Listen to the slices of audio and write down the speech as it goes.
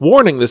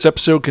Warning, this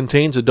episode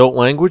contains adult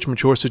language,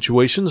 mature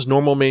situations,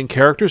 normal main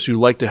characters who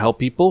like to help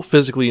people,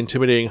 physically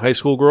intimidating high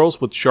school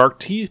girls with shark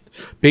teeth,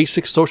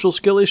 basic social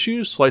skill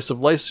issues, slice of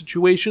life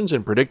situations,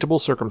 and predictable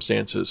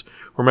circumstances.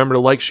 Remember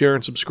to like, share,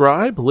 and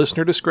subscribe.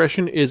 Listener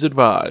discretion is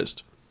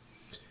advised.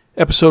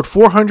 Episode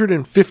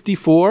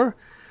 454,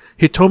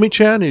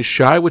 Hitomi-chan is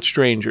shy with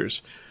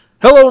strangers.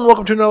 Hello and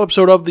welcome to another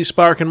episode of the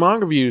Spiraken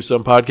Manga Reviews,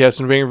 some podcasts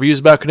and varying reviews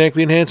about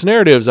connecting enhanced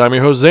narratives. I'm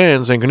your host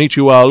Zan, saying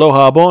konnichiwa,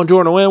 aloha,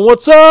 buongiorno, and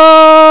what's up?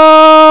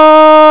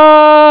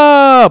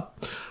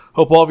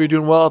 Hope all of you are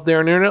doing well out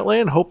there in internet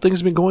land. Hope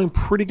things have been going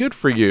pretty good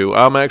for you.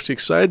 I'm actually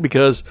excited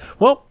because,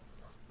 well,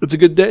 it's a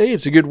good day,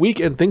 it's a good week,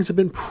 and things have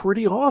been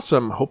pretty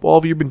awesome. Hope all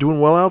of you have been doing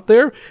well out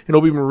there, and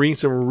hope you've been reading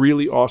some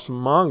really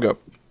awesome manga.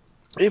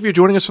 If you're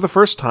joining us for the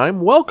first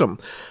time, welcome.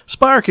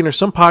 Spiraken, or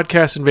some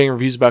podcasts and varying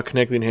reviews about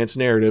connecting enhanced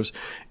narratives,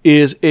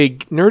 is a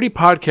nerdy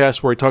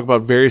podcast where we talk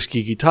about various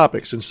geeky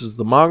topics. Since this is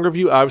the manga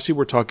review, obviously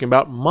we're talking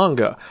about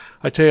manga.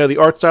 I tell you how the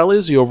art style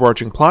is, the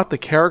overarching plot, the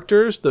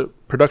characters, the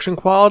production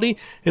quality,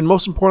 and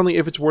most importantly,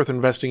 if it's worth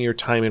investing your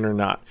time in or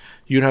not.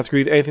 You don't have to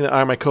agree with anything that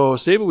I and my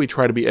co-host say, but we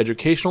try to be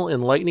educational,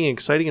 enlightening,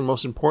 exciting, and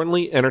most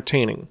importantly,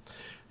 entertaining.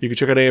 You can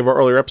check out any of our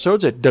earlier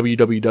episodes at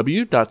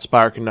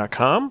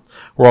www.spiraken.com.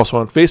 We're also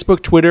on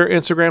Facebook, Twitter,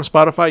 Instagram,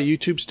 Spotify,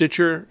 YouTube,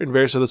 Stitcher, and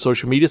various other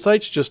social media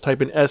sites. Just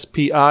type in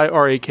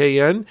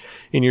SPIRAKN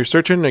in your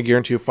search engine, and I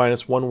guarantee you'll find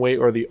us one way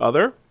or the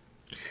other.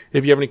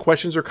 If you have any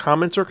questions or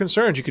comments or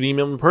concerns, you can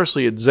email me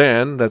personally at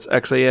Zan, that's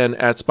XAN,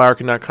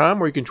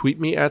 @Spiraken.com, or you can tweet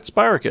me at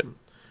Spiraken.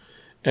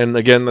 And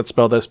again, that's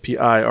spelled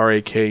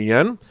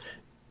SPIRAKN.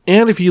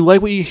 And if you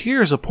like what you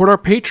hear, support our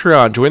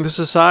Patreon, join the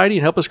society,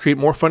 and help us create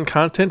more fun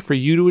content for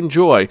you to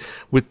enjoy.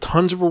 With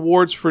tons of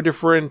rewards for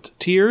different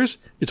tiers,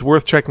 it's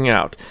worth checking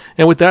out.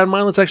 And with that in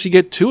mind, let's actually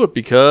get to it,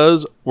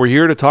 because we're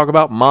here to talk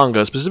about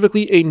manga,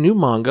 specifically a new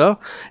manga.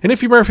 And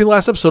if you remember from the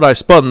last episode, I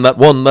spun that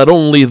one, that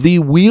only, The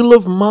Wheel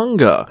of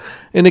Manga.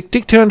 And it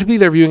did turn to be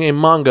they're reviewing a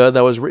manga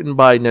that was written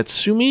by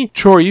Natsumi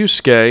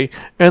Choryusuke,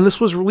 and this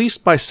was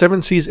released by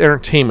Seven Seas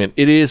Entertainment.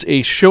 It is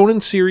a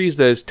shonen series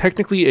that is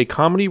technically a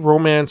comedy,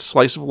 romance,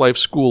 slice of life,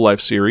 school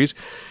life series.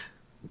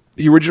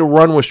 The original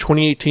run was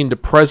 2018 to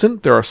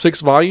present. There are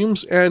 6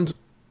 volumes, and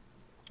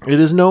it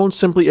is known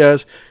simply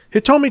as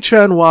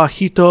Hitomi-chan wa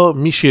Hito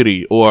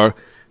Mishiri, or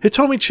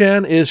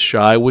Hitomi-chan is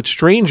shy with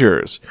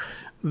strangers.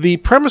 The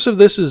premise of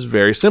this is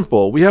very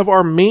simple. We have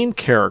our main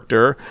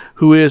character,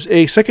 who is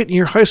a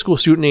second-year high school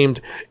student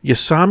named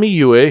Yasami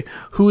Yue,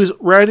 who is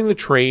riding the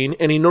train,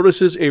 and he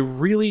notices a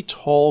really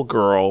tall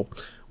girl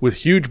with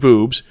huge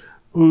boobs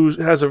who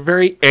has a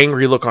very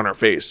angry look on her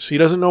face. He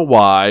doesn't know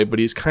why, but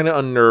he's kind of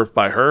unnerved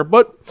by her,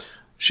 but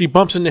she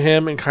bumps into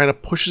him and kind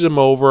of pushes him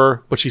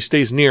over, but she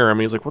stays near him.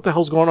 He's like, what the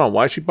hell's going on?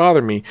 Why is she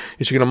bothering me?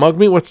 Is she going to mug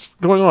me? What's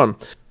going on?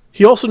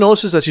 He also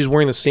notices that she's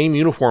wearing the same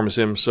uniform as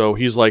him, so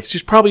he's like,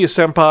 she's probably a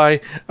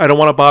senpai. I don't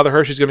want to bother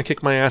her. She's going to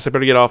kick my ass. I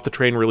better get off the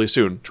train really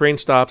soon. Train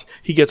stops.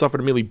 He gets off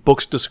and immediately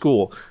books to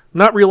school,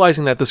 not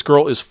realizing that this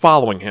girl is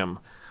following him.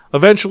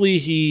 Eventually,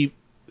 he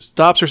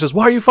stops her, says,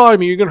 why are you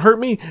following me? You're going to hurt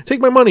me? Take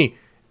my money.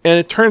 And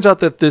it turns out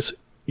that this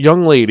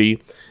young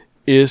lady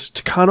is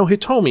Takano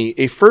Hitomi,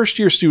 a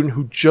first-year student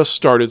who just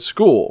started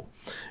school.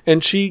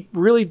 And she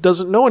really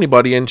doesn't know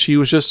anybody, and she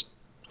was just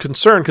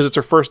concerned because it's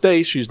her first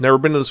day. She's never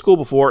been to the school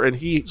before, and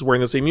he's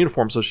wearing the same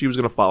uniform, so she was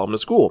going to follow him to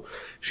school.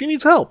 She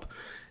needs help.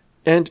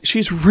 And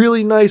she's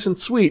really nice and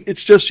sweet.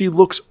 It's just she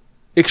looks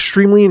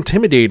extremely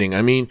intimidating.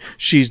 I mean,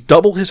 she's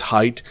double his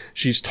height.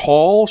 She's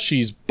tall.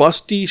 She's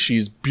busty.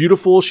 She's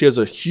beautiful. She has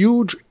a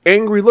huge,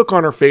 angry look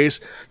on her face.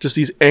 Just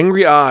these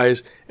angry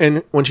eyes.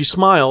 And when she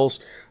smiles,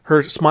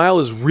 her smile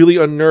is really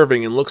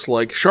unnerving and looks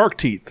like shark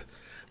teeth.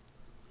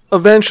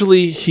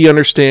 Eventually, he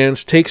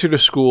understands, takes her to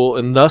school,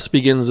 and thus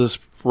begins this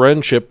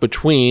friendship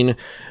between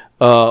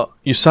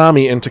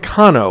Yasami and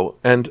Takano.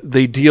 And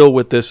they deal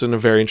with this in a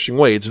very interesting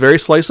way. It's very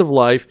slice of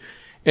life.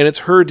 And it's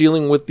her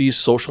dealing with these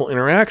social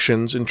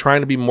interactions and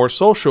trying to be more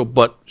social,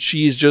 but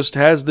she just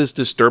has this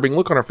disturbing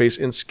look on her face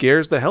and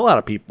scares the hell out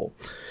of people.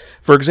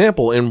 For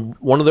example, in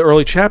one of the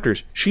early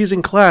chapters, she's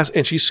in class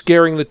and she's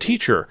scaring the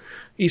teacher.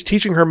 He's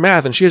teaching her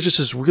math and she has just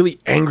this really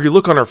angry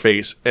look on her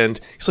face.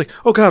 And he's like,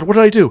 oh God, what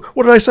did I do?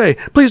 What did I say?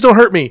 Please don't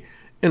hurt me.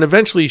 And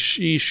eventually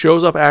she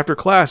shows up after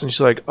class and she's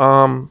like,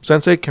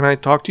 Sensei, can I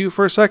talk to you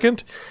for a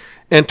second?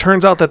 And it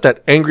turns out that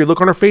that angry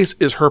look on her face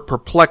is her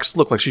perplexed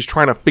look, like she's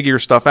trying to figure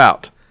stuff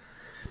out.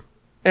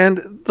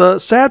 And the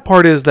sad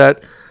part is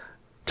that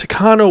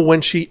Takano, when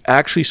she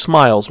actually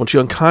smiles, when she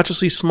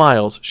unconsciously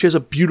smiles, she has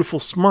a beautiful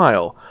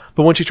smile.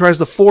 But when she tries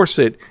to force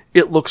it,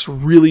 it looks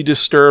really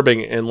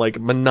disturbing and like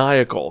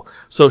maniacal.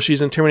 So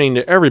she's intimidating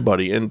to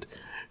everybody. And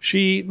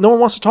no one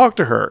wants to talk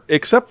to her,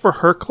 except for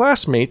her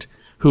classmate,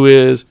 who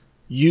is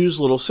Yu's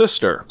little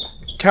sister,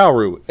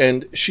 Kaoru.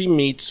 And she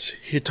meets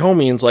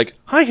Hitomi and's like,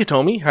 hi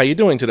Hitomi, how you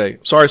doing today?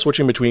 Sorry,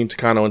 switching between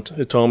Takano and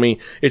Hitomi.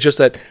 It's just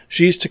that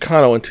she's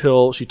Takano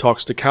until she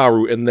talks to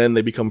Kaoru, and then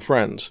they become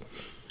friends.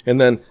 And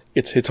then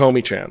it's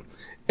Hitomi-chan.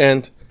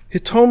 And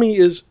Hitomi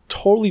is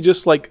totally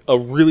just like a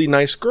really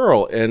nice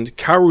girl, and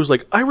Kaoru's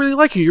like, I really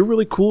like you, you're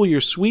really cool,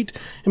 you're sweet,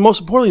 and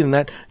most importantly than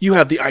that, you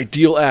have the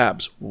ideal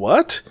abs.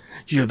 What?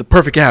 You have the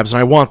perfect abs, and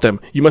I want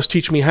them. You must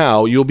teach me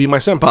how. You'll be my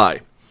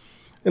senpai.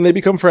 And they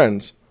become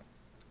friends.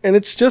 And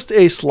it's just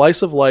a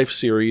slice of life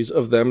series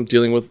of them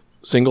dealing with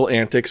single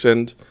antics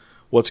and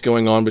what's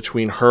going on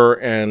between her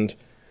and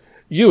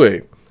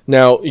Yue.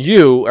 Now,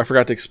 Yu, I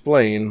forgot to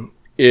explain,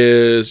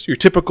 is your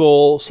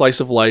typical slice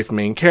of life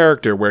main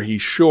character, where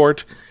he's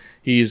short,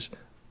 he's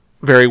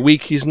very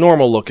weak, he's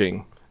normal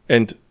looking.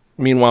 And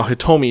meanwhile,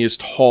 Hitomi is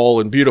tall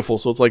and beautiful,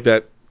 so it's like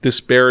that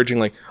disparaging,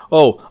 like,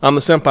 oh, I'm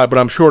the senpai, but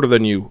I'm shorter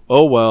than you.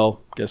 Oh,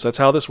 well, guess that's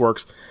how this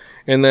works.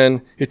 And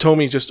then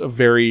Hitomi's just a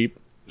very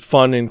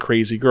fun and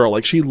crazy girl.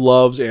 Like, she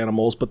loves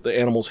animals, but the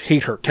animals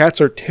hate her. Cats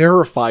are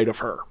terrified of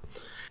her.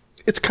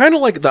 It's kind of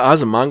like the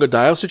Azumanga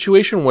Daioh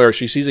situation, where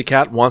she sees a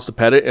cat, wants to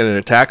pet it, and it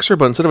attacks her,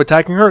 but instead of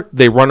attacking her,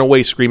 they run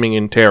away screaming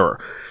in terror.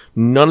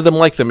 None of them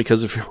like them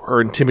because of her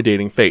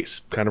intimidating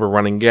face. Kind of a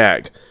running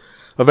gag.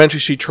 Eventually,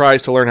 she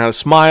tries to learn how to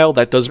smile.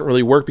 That doesn't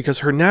really work because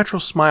her natural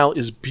smile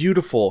is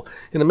beautiful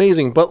and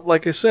amazing. But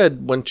like I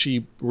said, when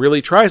she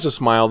really tries to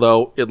smile,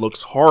 though, it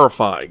looks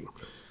horrifying.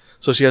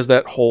 So she has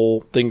that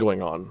whole thing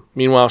going on.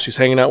 Meanwhile, she's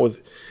hanging out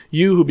with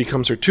Yu, who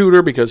becomes her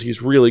tutor because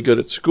he's really good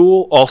at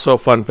school. Also,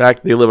 fun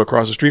fact, they live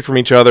across the street from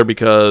each other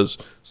because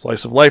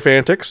slice of life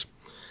antics.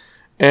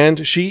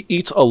 And she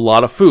eats a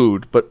lot of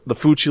food, but the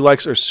food she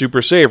likes are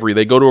super savory.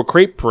 They go to a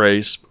crepe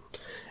place,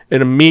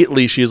 and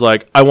immediately she's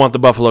like, I want the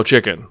buffalo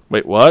chicken.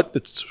 Wait, what?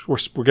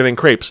 We're getting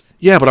crepes.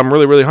 Yeah, but I'm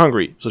really, really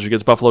hungry. So she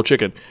gets buffalo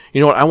chicken.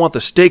 You know what? I want the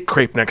steak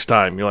crepe next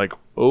time. You're like,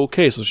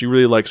 okay, so she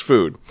really likes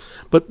food.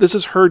 But this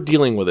is her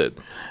dealing with it.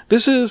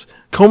 This is,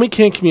 Komi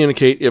can't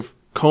communicate if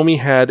Komi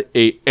had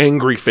a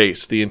angry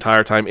face the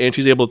entire time, and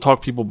she's able to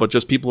talk to people, but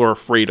just people are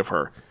afraid of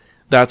her.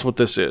 That's what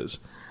this is.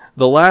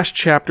 The last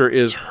chapter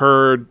is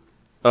her,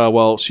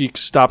 she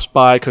stops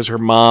by because her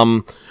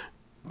mom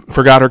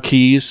forgot her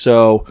keys,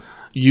 so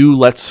Yu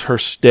lets her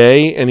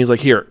stay, and he's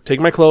like, here, take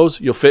my clothes,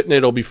 you'll fit in it,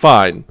 it'll be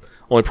fine.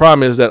 Only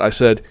problem is that I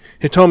said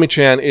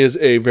Hitomi-chan is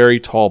a very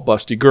tall,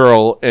 busty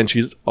girl, and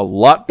she's a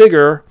lot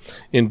bigger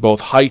in both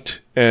height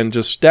and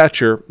just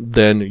stature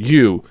than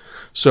Yu.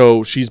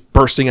 So she's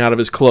bursting out of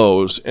his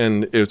clothes,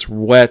 and it's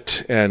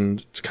wet,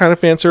 and it's kind of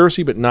fan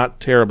servicey, but not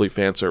terribly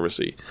fan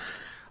servicey.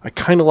 I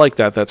kind of like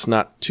that. That's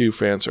not too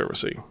fan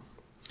servicey.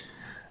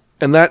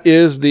 And that's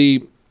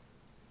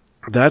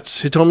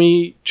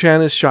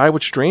Hitomi-chan is shy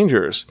with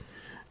strangers.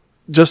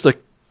 Just a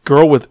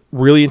girl with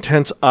really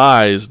intense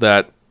eyes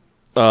that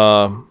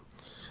Torosuke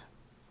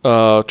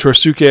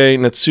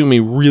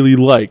Natsumi really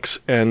likes,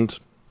 and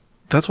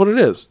that's what it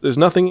is. There's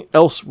nothing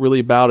else really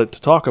about it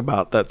to talk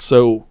about that's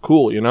so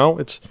cool, you know?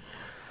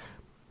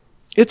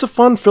 It's a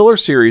fun filler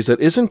series that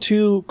isn't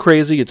too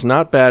crazy, it's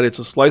not bad, it's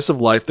a slice of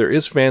life, there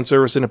is fan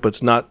service in it, but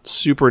it's not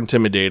super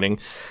intimidating.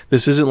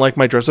 This isn't like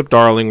My Dress Up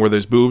Darling where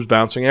there's boobs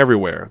bouncing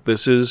everywhere.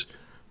 This is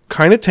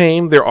kind of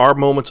tame. There are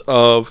moments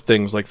of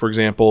things like, for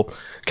example,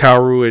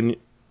 Kaoru and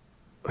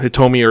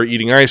Hitomi are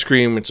eating ice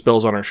cream, it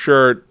spills on her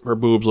shirt, her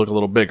boobs look a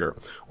little bigger,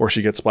 or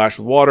she gets splashed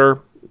with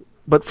water.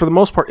 But for the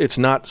most part, it's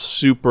not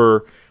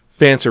super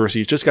fan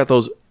servicey. It's just got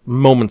those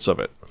moments of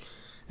it.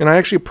 And I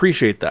actually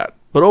appreciate that.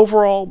 But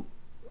overall,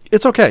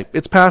 it's okay.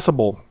 It's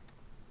passable.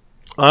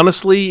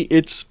 Honestly,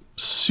 it's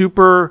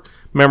super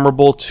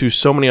memorable to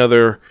so many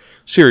other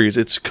series.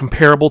 It's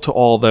comparable to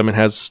all of them. It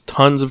has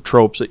tons of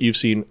tropes that you've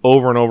seen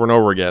over and over and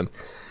over again.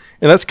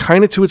 And that's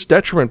kind of to its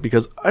detriment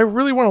because I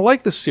really want to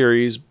like this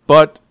series,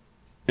 but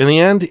in the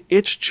end,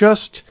 it's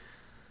just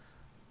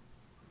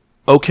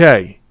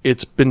okay.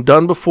 It's been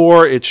done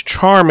before. It's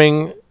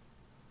charming,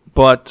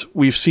 but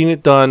we've seen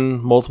it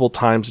done multiple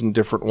times in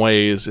different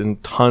ways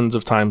and tons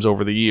of times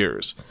over the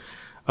years.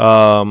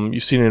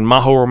 You've seen it in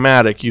Maho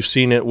Romantic. You've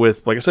seen it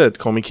with, like I said,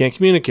 Komi Can't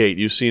Communicate.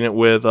 You've seen it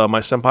with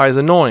My Senpai is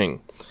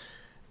Annoying.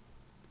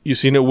 You've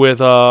seen it with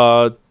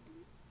Don't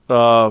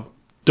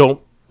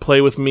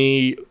Play With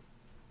Me,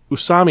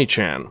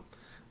 Usami-chan.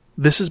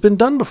 This has been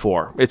done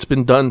before. It's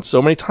been done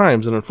so many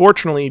times, and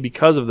unfortunately,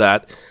 because of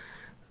that,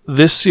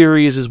 this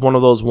series is one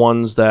of those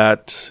ones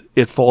that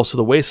it falls to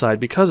the wayside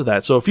because of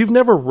that. So if you've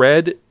never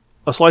read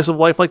a slice of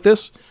life like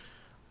this,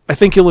 I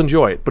think you'll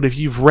enjoy it. But if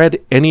you've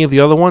read any of the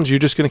other ones, you're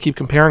just going to keep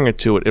comparing it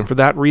to it. And for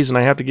that reason,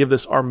 I have to give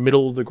this our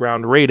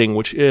middle-of-the-ground rating,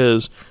 which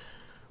is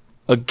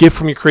a gift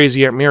from your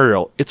crazy Aunt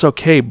Muriel. It's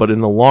okay, but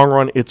in the long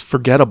run, it's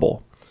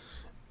forgettable.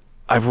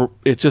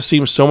 It just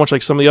seems so much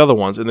like some of the other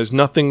ones, and there's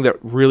nothing that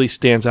really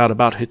stands out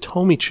about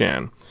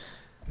Hitomi-chan.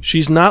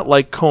 She's not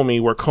like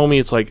Komi, where Komi,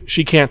 it's like,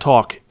 she can't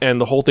talk,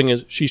 and the whole thing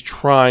is she's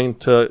trying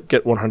to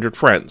get 100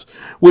 friends.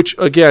 Which,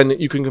 again,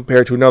 you can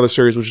compare to another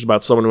series, which is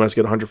about someone who has to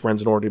get 100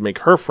 friends in order to make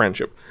her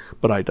friendship.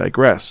 But I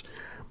digress.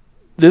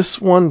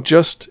 This one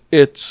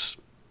it's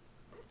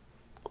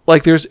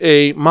like there's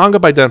a manga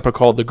by Denpa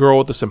called The Girl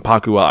with the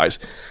Senpaku Eyes.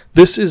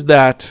 This is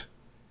that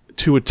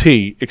to a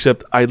T,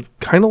 except I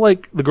kind of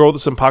like The Girl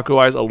with the Senpaku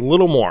Eyes a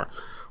little more.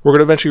 We're going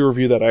to eventually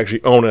review that. I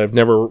actually own it. I've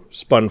never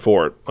spun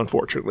for it,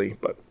 unfortunately,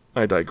 but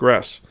I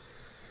digress.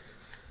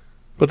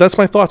 But that's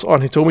my thoughts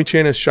on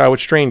Hitomi-chan as Shy with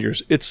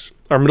Strangers. It's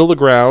our middle of the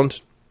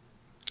ground.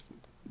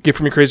 Gift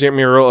from Your Crazy Aunt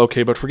Muriel,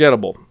 okay, but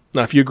forgettable.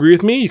 Now, if you agree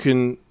with me, you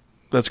can...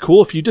 That's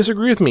cool. If you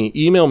disagree with me,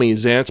 email me,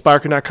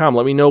 zan@spirekin.com.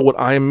 Let me know what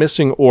I am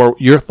missing or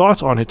your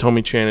thoughts on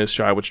Hitomi-chan as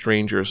Shy with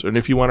Strangers, and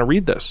if you want to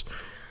read this.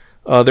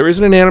 There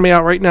isn't an anime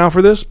out right now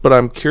for this, but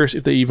I'm curious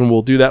if they even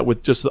will do that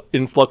with just the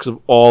influx of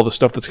all the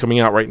stuff that's coming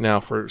out right now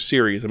for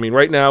series. I mean,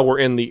 right now we're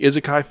in the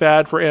isekai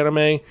fad for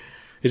anime.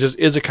 It's just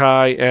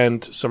isekai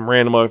and some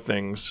random other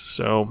things.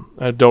 So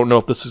I don't know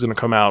if this is going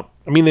to come out.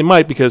 I mean, they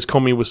might because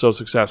Komi was so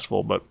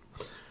successful, but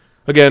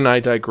again,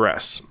 I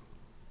digress.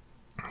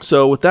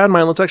 So with that in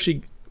mind, let's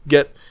actually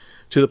get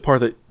to the part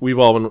that we've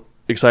all been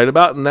excited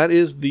about, and that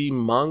is the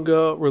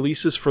manga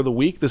releases for the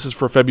week. This is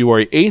for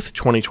February 8th,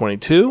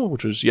 2022,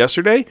 which was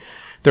yesterday.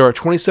 There are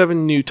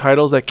 27 new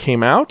titles that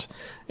came out,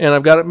 and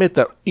I've got to admit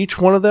that each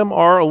one of them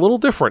are a little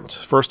different.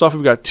 First off,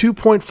 we've got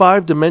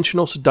 2.5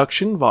 Dimensional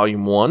Seduction,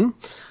 Volume 1,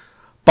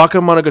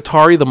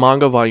 Bakemonogatari, the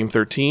manga, Volume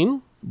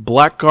 13,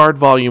 Blackguard,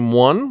 Volume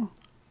 1,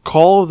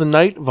 Call of the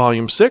Night,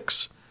 Volume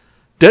 6,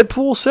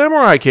 Deadpool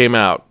Samurai came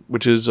out,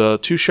 which is a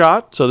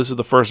two-shot, so this is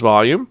the first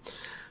volume.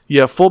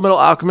 You have Full Metal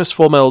Alchemist,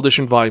 Full Metal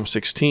Edition, Volume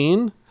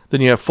 16.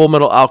 Then you have Full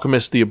Metal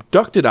Alchemist, The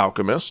Abducted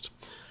Alchemist.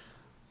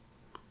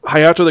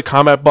 Hayato the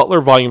Combat Butler,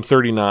 Volume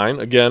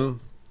 39. Again,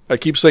 I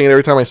keep saying it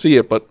every time I see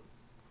it, but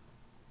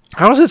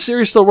how is that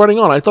series still running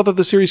on? I thought that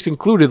the series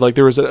concluded, like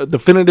there was a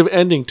definitive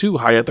ending to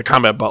Hayato the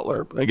Combat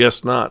Butler. I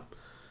guess not.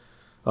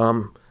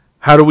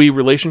 How Do We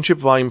Relationship,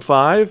 Volume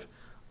 5.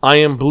 I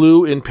Am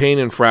Blue, In Pain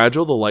and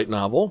Fragile, the light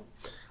novel.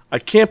 I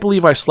Can't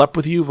Believe I Slept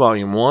With You,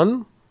 Volume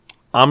 1.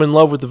 I'm in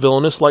Love with the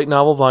Villainous, light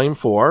novel, Volume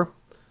 4.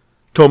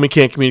 Komi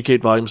Can't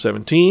Communicate, Volume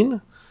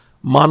 17.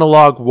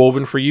 Monologue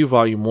Woven for You,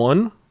 Volume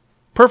 1.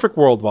 Perfect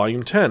World,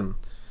 Volume 10.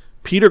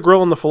 Peter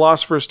Grill and the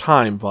Philosopher's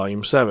Time,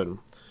 Volume 7.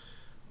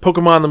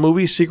 Pokemon the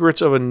Movie,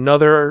 Secrets of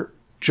Another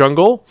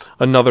Jungle,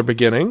 Another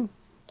Beginning.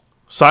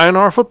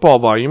 Sayonara Football,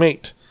 Volume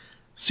 8.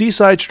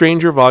 Seaside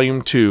Stranger,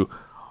 Volume 2.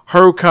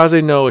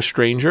 Harukaze no A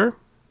Stranger.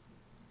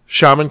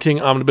 Shaman King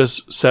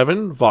Omnibus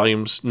 7,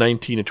 Volumes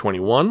 19 and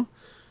 21.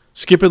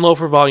 Skip and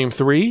Loafer, Volume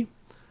 3.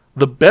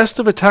 The Best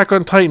of Attack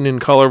on Titan in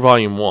Color,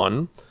 Volume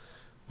 1.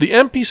 The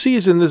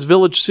NPCs in this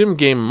Village Sim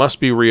game must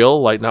be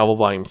real, light novel,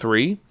 Volume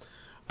 3.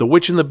 The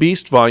Witch and the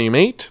Beast, Volume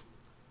 8.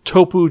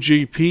 Topu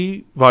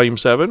GP, Volume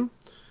 7.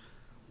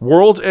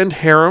 World's End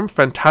Harem,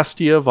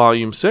 Fantastia,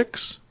 Volume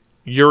 6.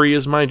 Yuri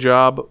Is My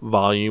Job,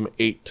 Volume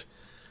 8.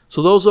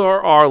 So those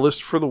are our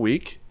list for the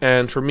week.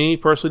 And for me,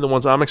 personally, the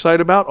ones I'm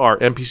excited about are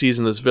NPCs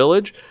in this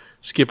Village,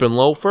 Skip and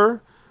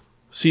Loafer,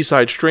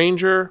 Seaside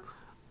Stranger,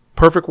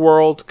 Perfect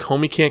World,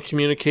 Komi Can't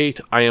Communicate,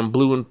 I Am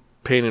Blue, In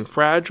Pain and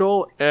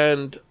Fragile,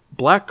 and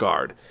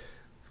Blackguard.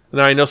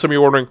 Now, I know some of you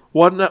are wondering,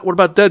 what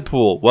about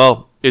Deadpool?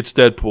 Well, it's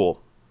Deadpool.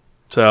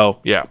 So,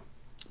 yeah,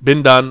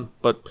 been done.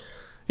 But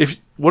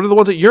what are the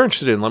ones that you're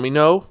interested in? Let me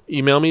know.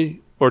 Email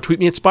me or tweet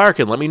me at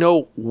Spirekin. Let me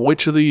know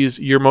which of these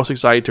you're most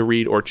excited to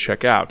read or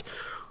check out.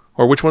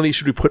 Or which one of these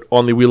should we put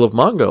on the Wheel of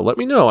Manga? Let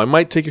me know. I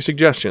might take your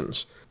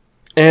suggestions.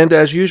 And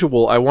as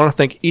usual, I want to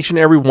thank each and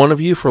every one of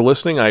you for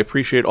listening. I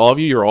appreciate all of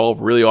you. You're all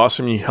really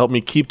awesome. You help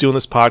me keep doing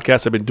this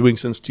podcast I've been doing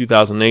since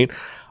 2008.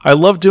 I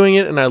love doing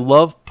it, and I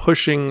love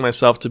pushing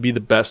myself to be the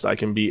best I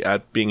can be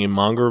at being a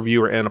manga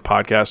reviewer and a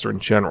podcaster in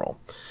general.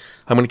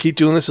 I'm going to keep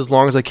doing this as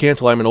long as I can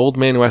until I'm an old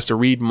man who has to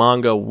read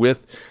manga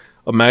with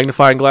a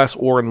magnifying glass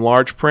or in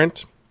large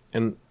print,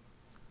 and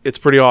it's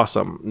pretty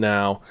awesome.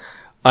 Now,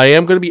 I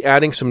am going to be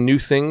adding some new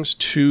things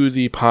to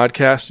the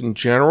podcast in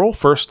general.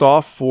 First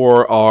off,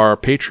 for our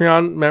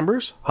Patreon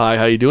members, hi,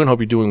 how you doing? Hope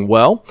you're doing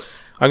well.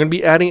 I'm going to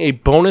be adding a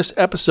bonus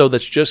episode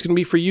that's just going to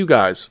be for you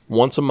guys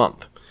once a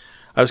month.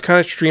 I was kind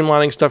of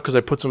streamlining stuff because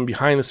I put some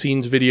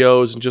behind-the-scenes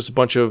videos and just a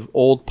bunch of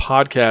old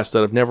podcasts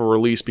that I've never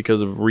released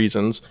because of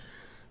reasons.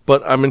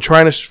 But I've been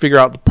trying to figure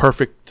out the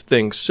perfect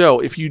thing. So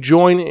if you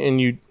join and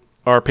you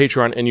are a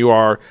Patreon and you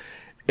are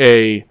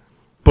a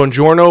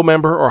Buongiorno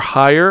member or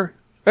higher,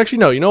 actually,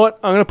 no, you know what?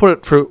 I'm going to put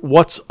it for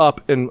what's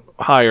up and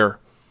higher.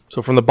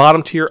 So from the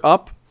bottom tier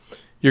up,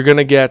 you're going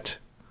to get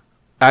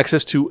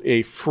access to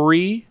a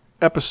free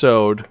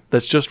episode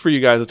that's just for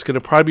you guys. It's going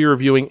to probably be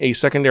reviewing a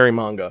secondary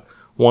manga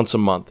once a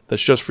month.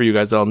 That's just for you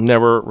guys that I'll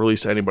never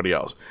release to anybody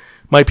else.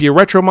 Might be a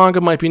retro manga,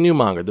 might be new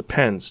manga.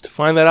 Depends. To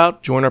find that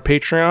out, join our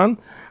Patreon.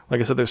 Like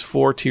I said, there's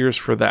 4 tiers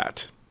for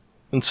that.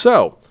 And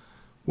so,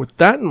 with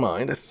that in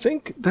mind, I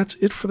think that's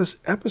it for this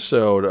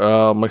episode.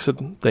 Like I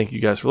said, thank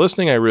you guys for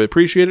listening. I really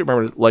appreciate it.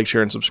 Remember to like,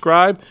 share, and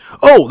subscribe.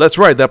 Oh, that's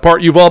right. That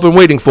part you've all been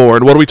waiting for.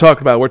 And what are we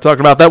talking about? We're talking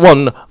about that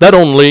one, that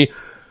only,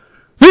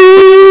 the Wheel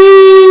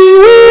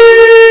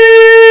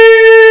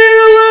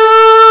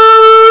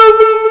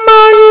of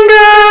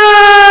Manga!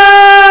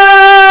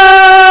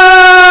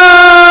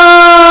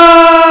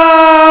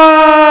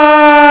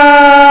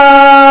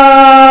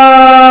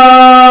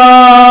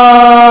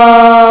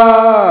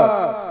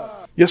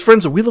 Yes,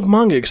 friends, the Wheel of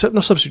Manga, accept no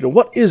substitute.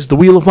 What is the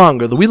Wheel of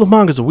Manga? The Wheel of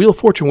Manga is a Wheel of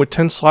Fortune with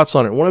 10 slots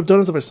on it. What I've done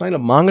is I've assigned a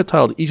manga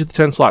title to each of the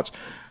 10 slots.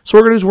 So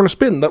what we're going to do is we're going to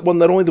spin that one,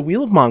 not only the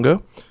Wheel of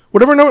Manga,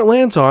 whatever note it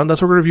lands on,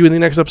 that's what we're going to review in the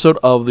next episode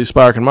of the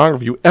Spiraken Manga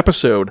Review,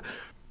 episode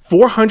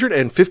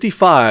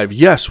 455.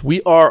 Yes,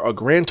 we are a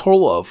grand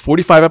total of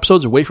 45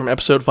 episodes away from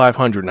episode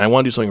 500, and I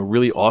want to do something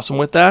really awesome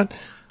with that.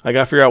 I got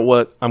to figure out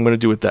what I'm going to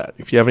do with that.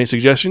 If you have any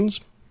suggestions,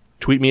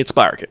 tweet me at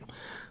Spiraken.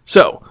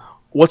 So,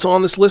 what's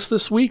on this list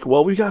this week?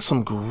 Well, we got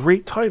some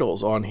great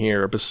titles on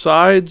here.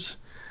 Besides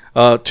 2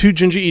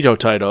 Junji Ito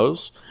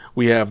titles,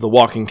 we have The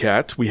Walking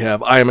Cat, we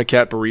have I Am a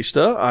Cat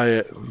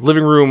Barista,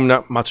 Living Room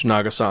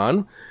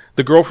Matsunaga-san,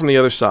 The Girl from the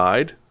Other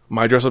Side,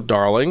 My Dress Up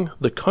Darling,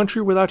 The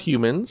Country Without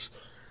Humans,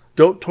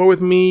 Don't Toy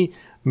With Me,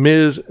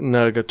 Ms.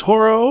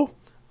 Nagatoro,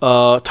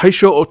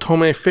 Taisho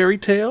Otome Fairy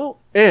Tale,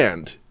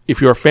 and if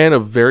you're a fan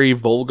of very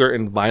vulgar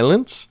and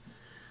violence,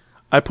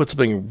 I put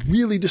something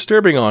really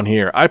disturbing on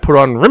here. I put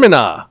on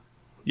Rimina.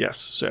 Yes,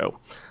 so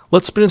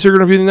let's spin into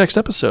review the next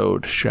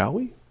episode, shall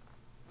we?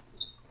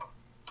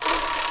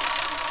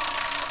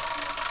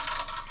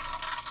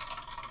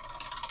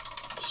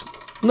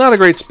 Not a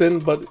great spin,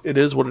 but it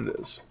is what it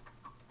is.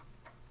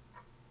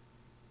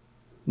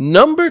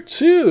 Number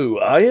 2,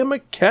 I Am a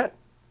Cat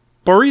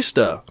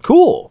Barista.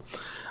 Cool.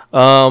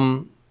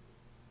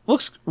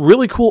 Looks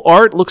really cool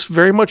art. Looks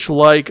very much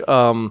like Night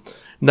on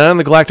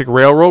the Galactic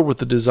Railroad with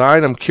the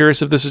design. I'm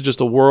curious if this is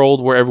just a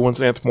world where everyone's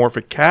an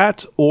anthropomorphic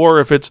cat, or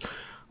if it's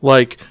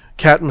like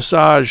cat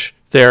massage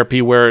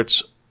therapy where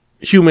it's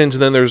humans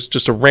and then there's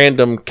just a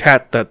random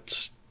cat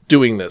that's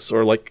doing this,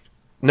 or like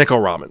Neko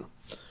Ramen.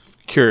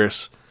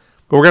 Curious.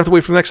 But we're going to have to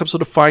wait for the next episode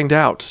to find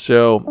out.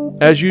 So,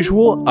 as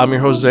usual, I'm your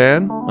host,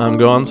 Zan. I'm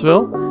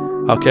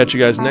Gonzville. I'll catch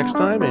you guys next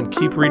time, and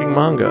keep reading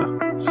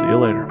manga. See you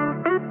later.